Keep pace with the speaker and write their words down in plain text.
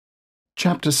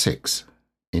Chapter 6,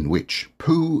 in which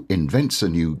Pooh invents a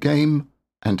new game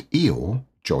and Eeyore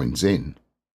joins in.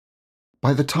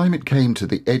 By the time it came to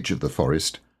the edge of the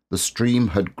forest, the stream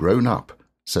had grown up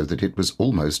so that it was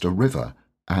almost a river,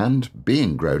 and,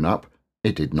 being grown up,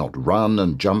 it did not run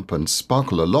and jump and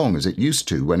sparkle along as it used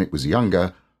to when it was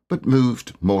younger, but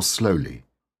moved more slowly.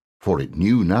 For it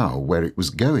knew now where it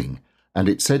was going, and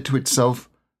it said to itself,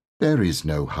 "There is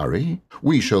no hurry,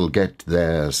 we shall get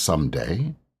there some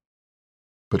day."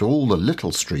 But all the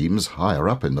little streams higher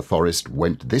up in the forest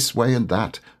went this way and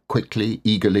that, quickly,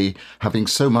 eagerly, having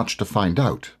so much to find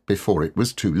out before it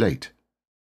was too late.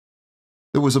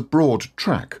 There was a broad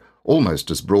track, almost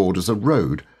as broad as a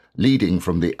road, leading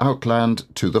from the outland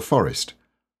to the forest.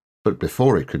 But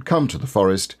before it could come to the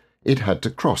forest, it had to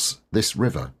cross this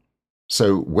river.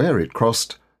 So where it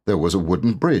crossed, there was a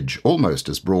wooden bridge, almost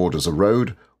as broad as a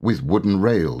road, with wooden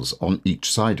rails on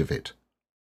each side of it.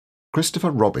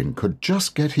 Christopher Robin could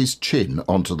just get his chin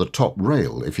onto the top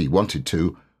rail if he wanted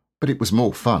to, but it was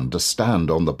more fun to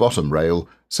stand on the bottom rail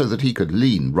so that he could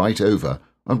lean right over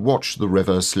and watch the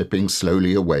river slipping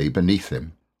slowly away beneath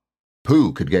him.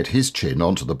 Pooh could get his chin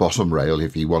onto the bottom rail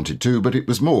if he wanted to, but it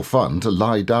was more fun to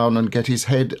lie down and get his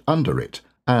head under it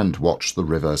and watch the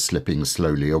river slipping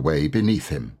slowly away beneath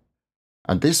him.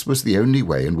 And this was the only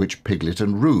way in which Piglet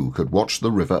and Roo could watch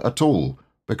the river at all,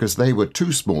 because they were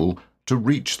too small to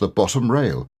reach the bottom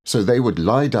rail, so they would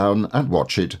lie down and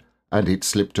watch it, and it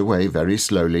slipped away very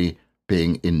slowly,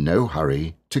 being in no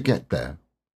hurry to get there.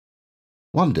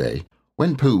 One day,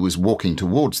 when Pooh was walking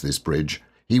towards this bridge,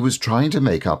 he was trying to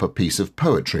make up a piece of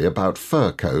poetry about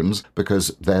fir cones,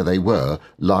 because there they were,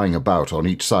 lying about on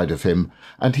each side of him,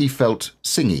 and he felt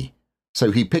singy. So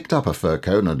he picked up a fir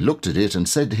cone and looked at it and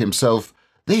said to himself,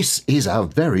 "This is a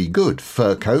very good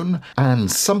fir cone,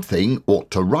 and something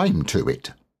ought to rhyme to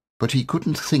it." But he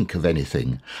couldn't think of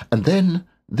anything, and then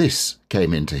this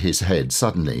came into his head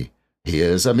suddenly.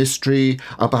 "Here's a mystery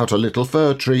about a little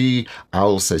fir tree.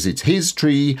 Owl says it's his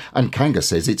tree, and Kanga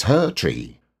says it's her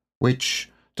tree." "Which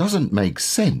doesn't make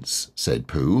sense," said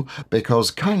Pooh,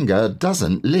 "because Kanga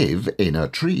doesn't live in a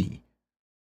tree."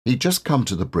 He'd just come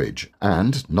to the bridge,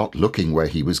 and, not looking where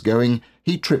he was going,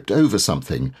 he tripped over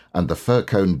something, and the fir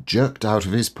cone jerked out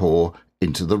of his paw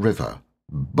into the river.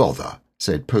 "Bother,"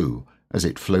 said Pooh, as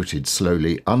it floated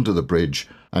slowly under the bridge,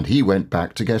 and he went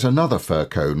back to get another fir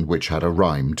cone which had a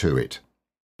rhyme to it.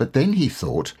 But then he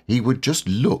thought he would just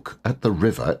look at the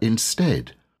river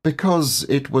instead, because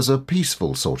it was a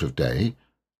peaceful sort of day.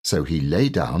 So he lay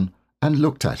down and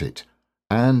looked at it,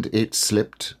 and it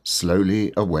slipped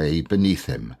slowly away beneath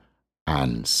him,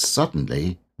 and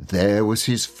suddenly there was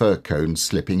his fir cone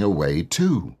slipping away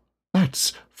too.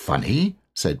 "That's funny,"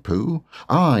 said Pooh.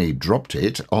 "I dropped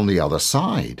it on the other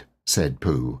side," said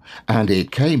Pooh, "and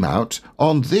it came out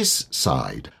on this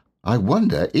side. I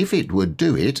wonder if it would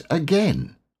do it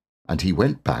again." And he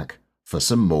went back for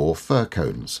some more fir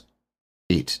cones.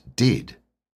 It did.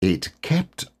 It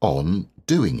kept on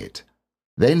doing it.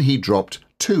 Then he dropped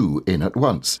 2 in at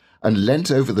once, and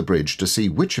leant over the bridge to see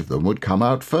which of them would come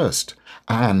out first,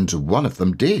 and one of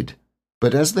them did.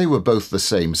 But as they were both the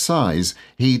same size,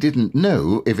 he didn't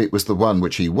know if it was the one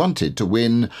which he wanted to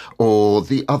win or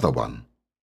the other one.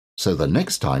 So the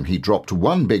next time he dropped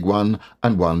one big one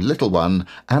and one little one,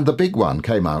 and the big one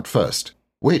came out first,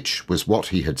 which was what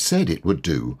he had said it would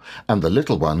do, and the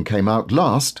little one came out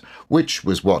last, which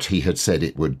was what he had said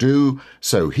it would do,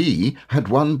 so he had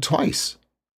won twice.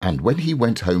 And when he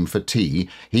went home for tea,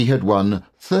 he had won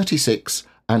 36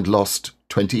 and lost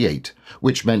 28,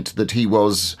 which meant that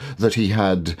he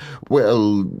had,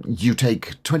 well, you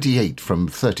take 28 from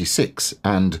 36,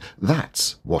 and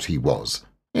that's what he was,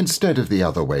 instead of the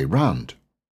other way round.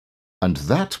 And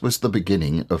that was the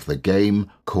beginning of the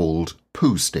game called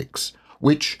Pooh Sticks,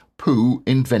 which Pooh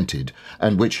invented,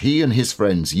 and which he and his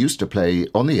friends used to play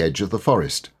on the edge of the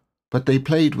forest. But they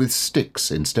played with sticks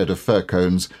instead of fir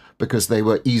cones because they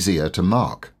were easier to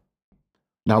mark.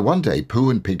 Now one day Pooh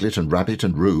and Piglet and Rabbit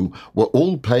and Roo were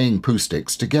all playing Pooh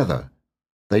Sticks together.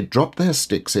 They dropped their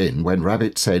sticks in when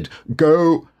Rabbit said,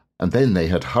 "Go!" and then they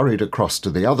had hurried across to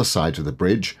the other side of the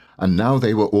bridge, and now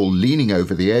they were all leaning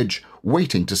over the edge,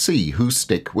 waiting to see whose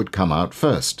stick would come out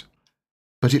first.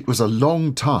 But it was a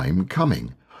long time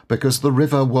coming, because the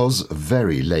river was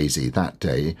very lazy that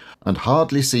day, and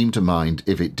hardly seemed to mind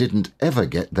if it didn't ever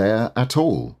get there at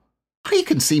all. "I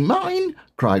can see mine,"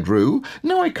 cried Roo.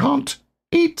 "No, I can't.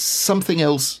 It's something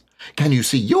else. Can you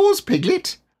see yours,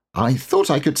 Piglet?" "I thought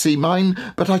I could see mine,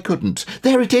 but I couldn't.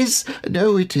 There it is."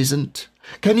 "No, it isn't."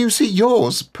 "Can you see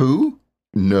yours, Pooh?"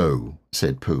 "No,"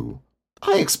 said Pooh.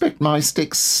 "I expect my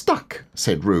stick's stuck,"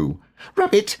 said Roo.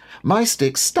 "Rabbit, my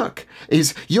stick's stuck.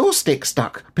 Is your stick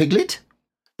stuck, Piglet?"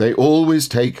 "They always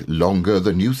take longer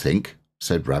than you think,"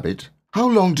 said Rabbit. "How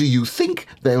long do you think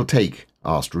they'll take?"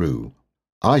 asked Roo.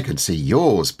 "I can see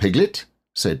yours, Piglet,"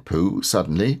 said Pooh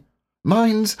suddenly.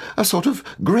 "Mine's a sort of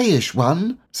greyish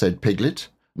one," said Piglet,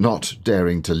 not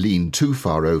daring to lean too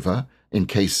far over in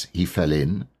case he fell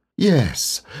in.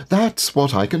 "Yes, that's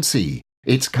what I can see.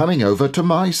 It's coming over to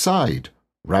my side."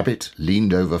 Rabbit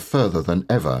leaned over further than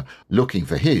ever, looking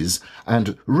for his,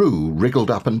 and Roo wriggled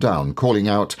up and down, calling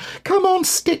out, "Come on,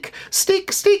 stick,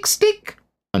 stick, stick, stick!"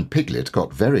 And Piglet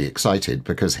got very excited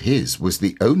because his was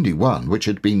the only one which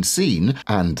had been seen,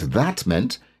 and that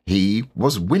meant he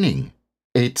was winning.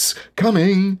 "It's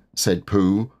coming," said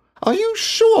Pooh. "Are you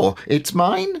sure it's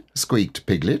mine?" squeaked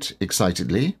Piglet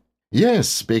excitedly.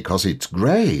 "Yes, because it's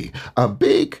grey, a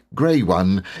big grey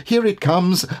one. Here it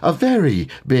comes, a very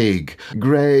big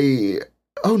grey...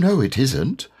 Oh, no, it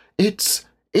isn't. It's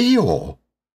Eeyore."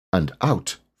 And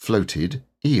out floated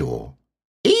Eeyore.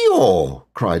 "Eeyore!"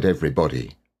 cried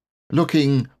everybody.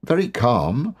 Looking very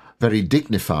calm, very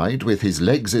dignified, with his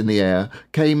legs in the air,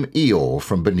 came Eeyore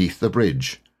from beneath the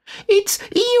bridge. "It's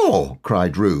Eeyore!"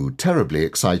 cried Roo, terribly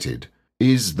excited.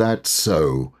 "Is that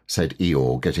so?" said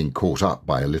Eeyore, getting caught up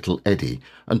by a little eddy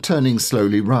and turning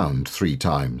slowly round 3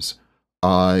 times.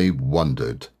 "I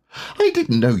wondered." "I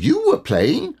didn't know you were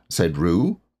playing," said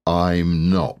Roo. "I'm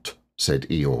not," said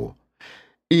Eeyore.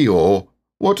 "Eeyore,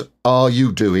 what are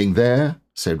you doing there?"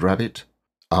 said Rabbit.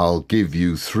 "I'll give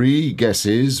you 3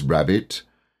 guesses, Rabbit.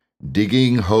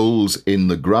 Digging holes in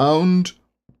the ground?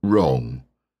 Wrong.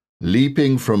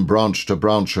 Leaping from branch to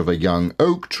branch of a young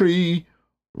oak tree?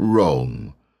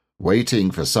 Wrong.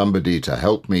 Waiting for somebody to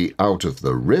help me out of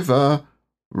the river?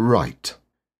 Right.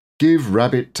 Give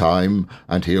Rabbit time,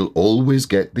 and he'll always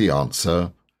get the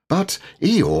answer." "But,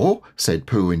 Eeyore," said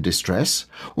Pooh in distress,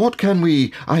 "what can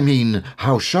we...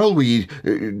 how shall we...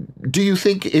 do you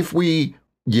think if we—"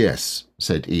 "Yes,"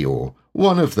 said Eeyore,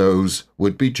 "one of those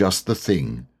would be just the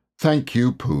thing. Thank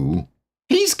you, Pooh."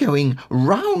 "He's going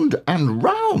round and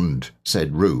round,"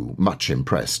 said Roo, much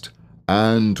impressed.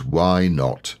 "And why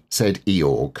not?" said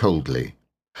Eeyore coldly.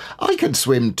 "I can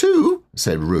swim too,"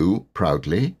 said Roo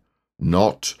proudly.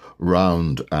 "Not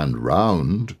round and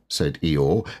round," said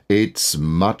Eeyore. "It's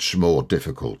much more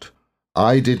difficult.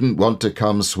 I didn't want to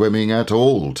come swimming at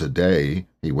all today,"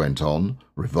 he went on,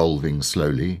 revolving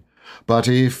slowly. "But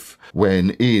if,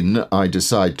 when in, I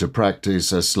decide to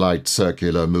practice a slight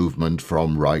circular movement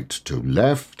from right to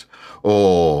left,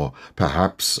 or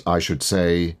perhaps I should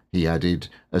say," he added,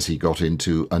 as he got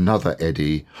into another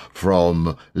eddy,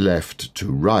 "from left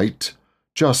to right,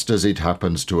 just as it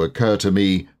happens to occur to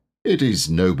me, it is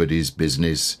nobody's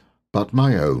business but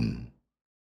my own."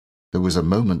 There was a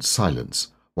moment's silence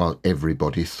while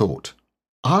everybody thought.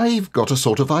 "I've got a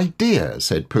sort of idea,"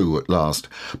 said Pooh at last,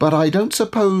 "but I don't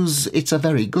suppose it's a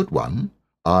very good one."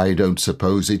 "I don't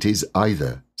suppose it is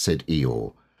either," said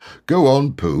Eeyore. "Go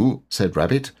on, Pooh," said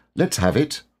Rabbit. "Let's have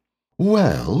it."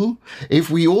 "Well,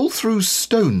 if we all threw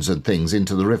stones and things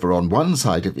into the river on one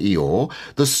side of Eeyore,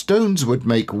 the stones would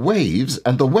make waves,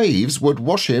 and the waves would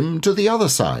wash him to the other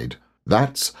side."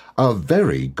 "That's a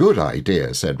very good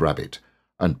idea," said Rabbit,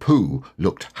 and Pooh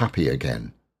looked happy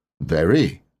again.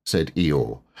 "Very," said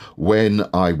Eeyore. "When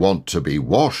I want to be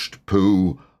washed,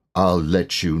 Pooh, I'll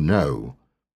let you know."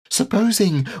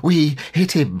 "Supposing we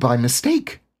hit him by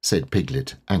mistake," said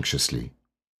Piglet anxiously.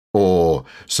 "Or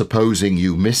supposing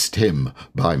you missed him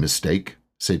by mistake,"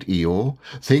 said Eeyore.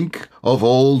 "Think of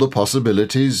all the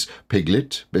possibilities,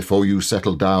 Piglet, before you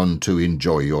settle down to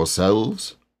enjoy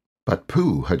yourselves." But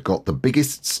Pooh had got the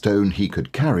biggest stone he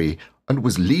could carry and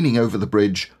was leaning over the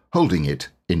bridge, holding it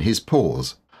in his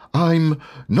paws. "I'm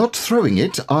not throwing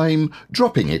it, I'm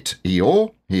dropping it,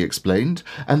 Eeyore," he explained,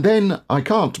 "and then I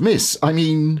can't miss,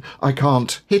 I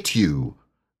can't hit you.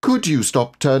 Could you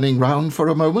stop turning round for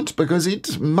a moment, because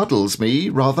it muddles me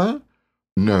rather?"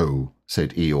 "No,"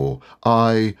 said Eeyore,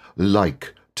 "I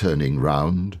like turning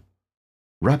round."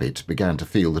 Rabbit began to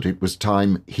feel that it was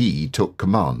time he took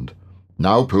command.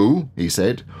 "Now, Pooh," he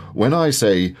said, "when I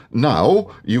say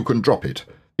now, you can drop it.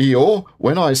 Eeyore,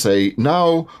 when I say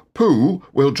now, Pooh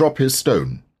will drop his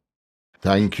stone."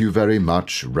 "Thank you very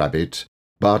much, Rabbit,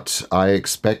 but I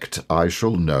expect I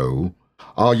shall know.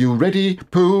 Are you ready,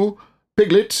 Pooh?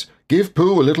 Piglet, give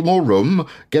Pooh a little more room.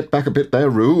 Get back a bit there,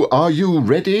 Roo. Are you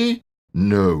ready?"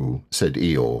 "No," said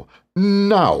Eeyore.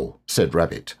 "Now," said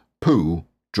Rabbit. Pooh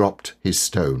dropped his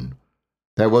stone.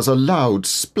 There was a loud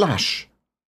splash,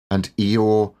 and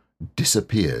Eeyore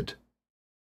disappeared.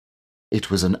 It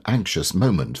was an anxious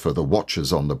moment for the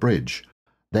watchers on the bridge.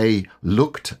 They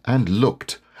looked and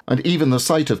looked,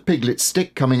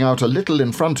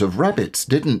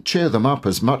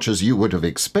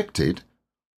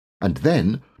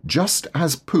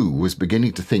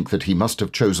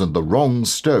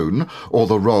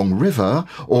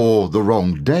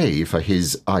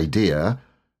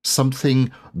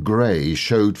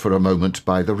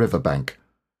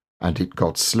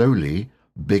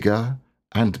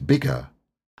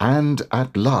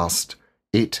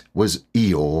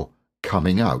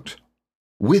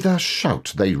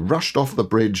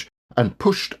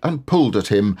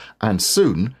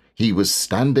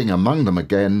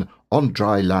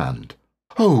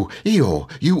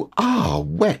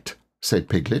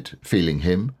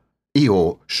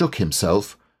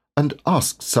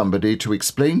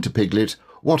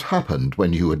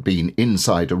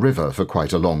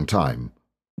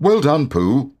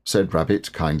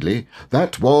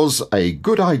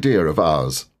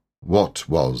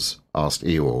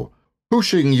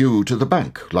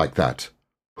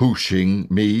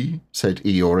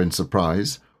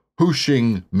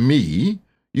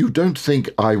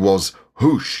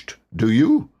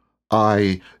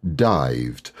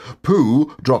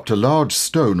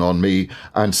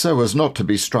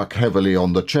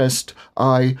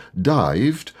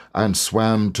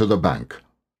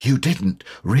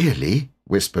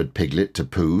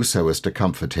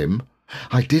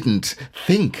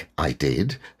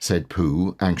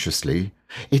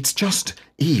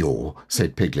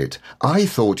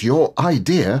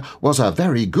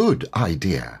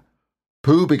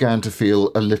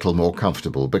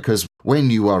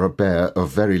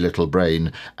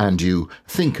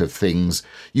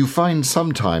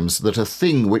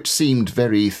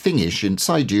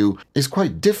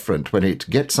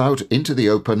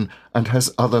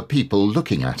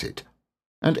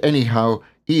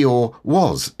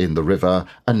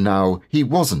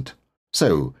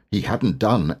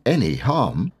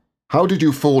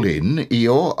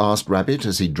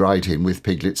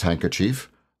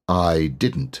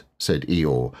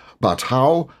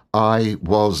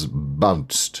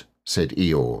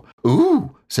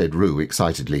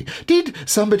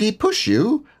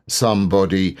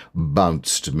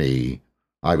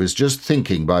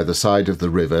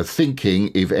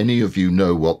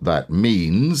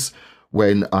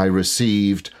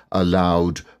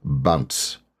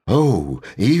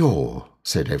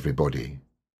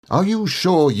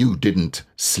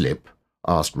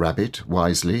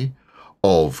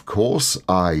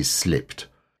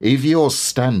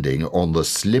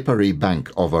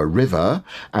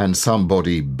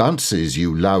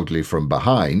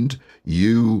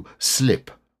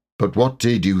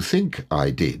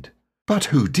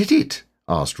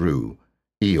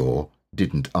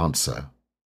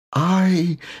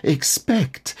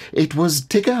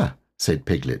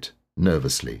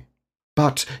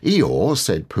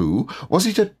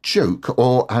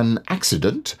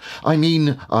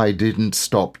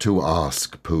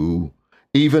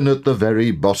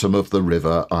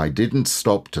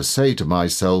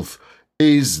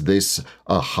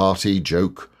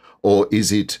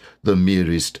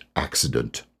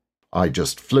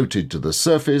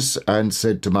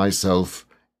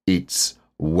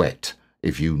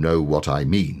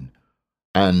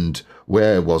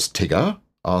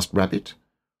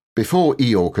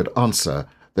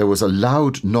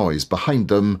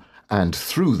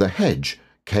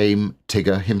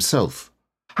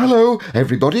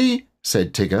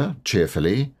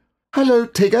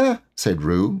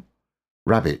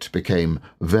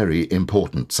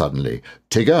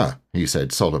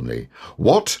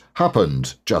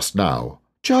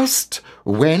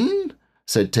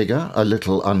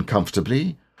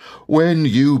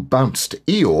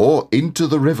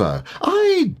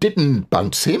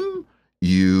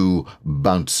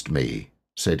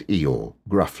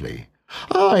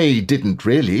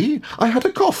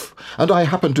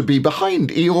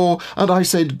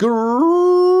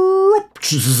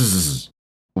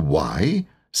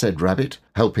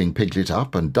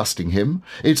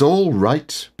 It's all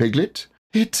right, Piglet."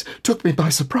 "It took me by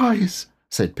surprise,"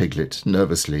 said Piglet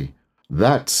nervously.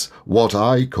 "That's what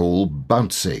I call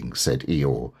bouncing," said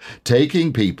Eeyore.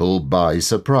 "Taking people by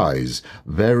surprise.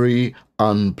 Very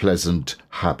unpleasant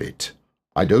habit.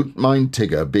 I don't mind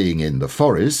Tigger being in the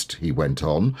forest," he went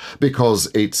on, "because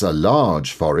it's a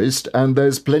large forest and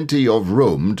there's plenty of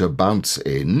room to bounce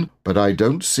in, but I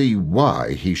don't see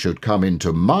why he should come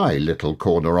into my little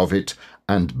corner of it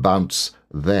and bounce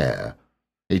there.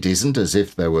 It isn't as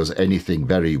if there was anything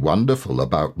very wonderful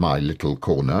about my little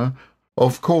corner.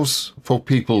 Of course, for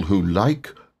people who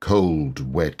like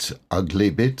cold, wet, ugly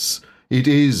bits, it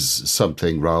is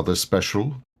something rather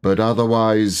special, but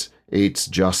otherwise It's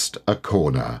just a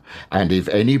corner, and if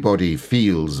anybody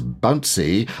feels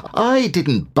bouncy—" "I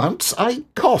didn't bounce, I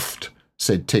coughed,"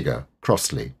 said Tigger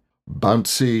crossly.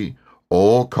 "Bouncy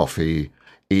or coffee,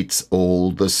 it's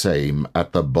all the same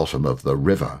at the bottom of the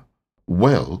river."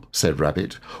 "Well," said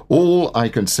Rabbit, "all I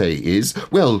can say is,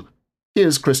 well,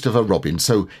 here's Christopher Robin,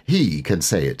 so he can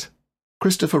say it."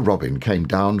 Christopher Robin came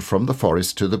down from the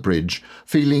forest to the bridge,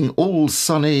 feeling all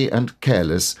sunny and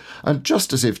careless, and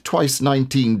just as if twice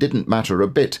 19 didn't matter a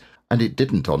bit, and it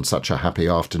didn't on such a happy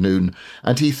afternoon,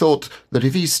 and he thought that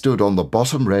if he stood on the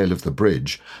bottom rail of the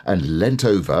bridge and leant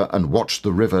over and watched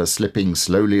the river slipping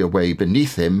slowly away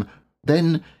beneath him,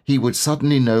 then he would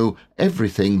suddenly know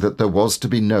everything that there was to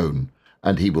be known,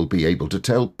 and he will be able to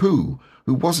tell Pooh,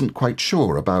 who wasn't quite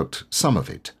sure about some of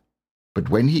it. But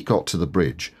when he got to the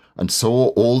bridge and saw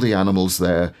all the animals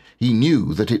there, he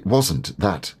knew that it wasn't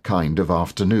that kind of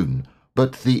afternoon,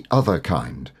 but the other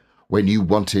kind, when you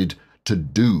wanted to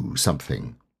do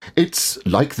something. "It's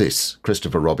like this,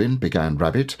 Christopher Robin," began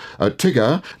Rabbit.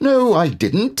 "Tigger—" "No, I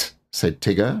didn't," said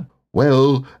Tigger.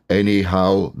 "Well,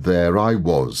 anyhow, there I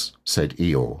was," said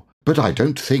Eeyore. "But I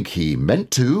don't think he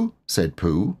meant to," said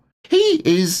Pooh.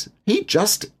 He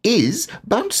just is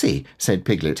bouncy," said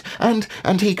Piglet, and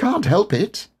he can't help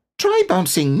it." "Try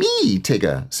bouncing me,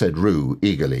 Tigger," said Roo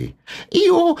eagerly.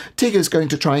 "Eeyore, Tigger's going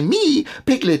to try me.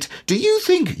 Piglet, do you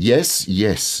think—"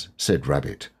 Yes, said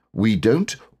Rabbit. "We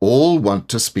don't all want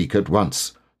to speak at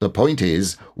once. The point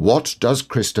is, what does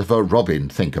Christopher Robin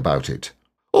think about it?"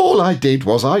 "All I did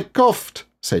was I coughed,"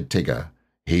 said Tigger.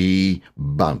 "He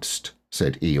bounced,"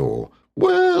 said Eeyore.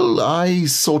 "Well, I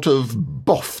sort of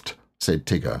boffed," said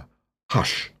Tigger.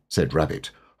 "Hush," said Rabbit,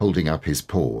 holding up his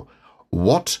paw.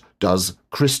 "What does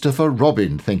Christopher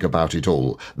Robin think about it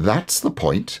all? That's the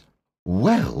point."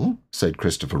 "Well," said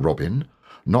Christopher Robin,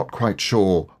 not quite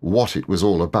sure what it was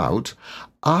all about,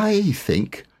 "I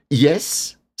think—"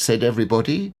 "Yes," said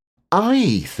everybody.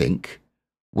 "I think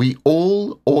we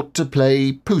all ought to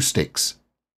play Pooh Sticks."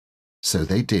 So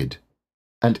they did,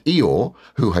 and Eeyore,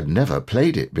 who had never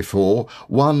played it before,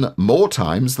 won more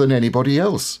times than anybody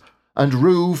else, and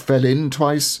Roo fell in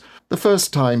twice, the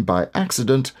first time by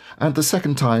accident and the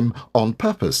second time on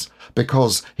purpose,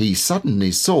 because he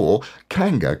suddenly saw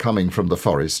Kanga coming from the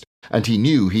forest, and he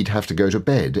knew he'd have to go to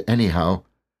bed anyhow.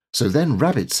 So then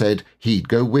Rabbit said he'd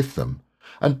go with them,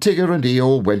 and Tigger and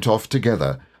Eeyore went off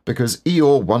together, because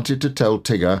Eeyore wanted to tell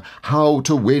Tigger how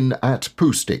to win at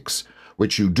Pooh Sticks,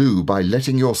 which you do by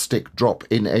letting your stick drop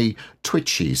in a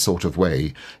twitchy sort of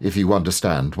way, if you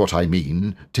understand what I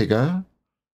mean, Tigger.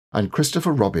 And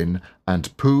Christopher Robin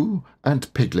and Pooh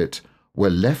and Piglet were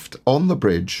left on the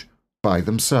bridge by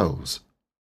themselves.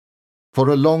 For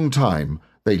a long time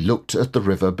they looked at the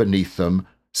river beneath them,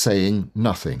 saying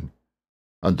nothing,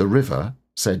 and the river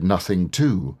said nothing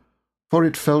too, for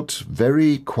it felt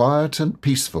very quiet and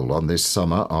peaceful on this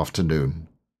summer afternoon.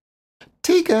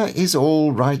 "Tigger is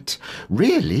all right,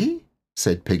 really,"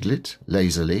 said Piglet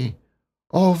lazily.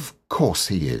 "Of course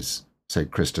he is," said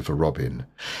Christopher Robin.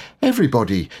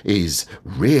 "Everybody is,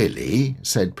 really,"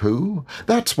 said Pooh.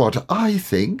 "That's what I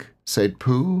think," said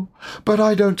Pooh. "But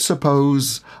I don't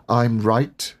suppose I'm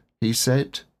right," he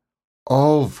said.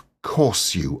 "Of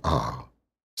course you are,"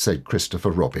 said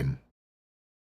Christopher Robin.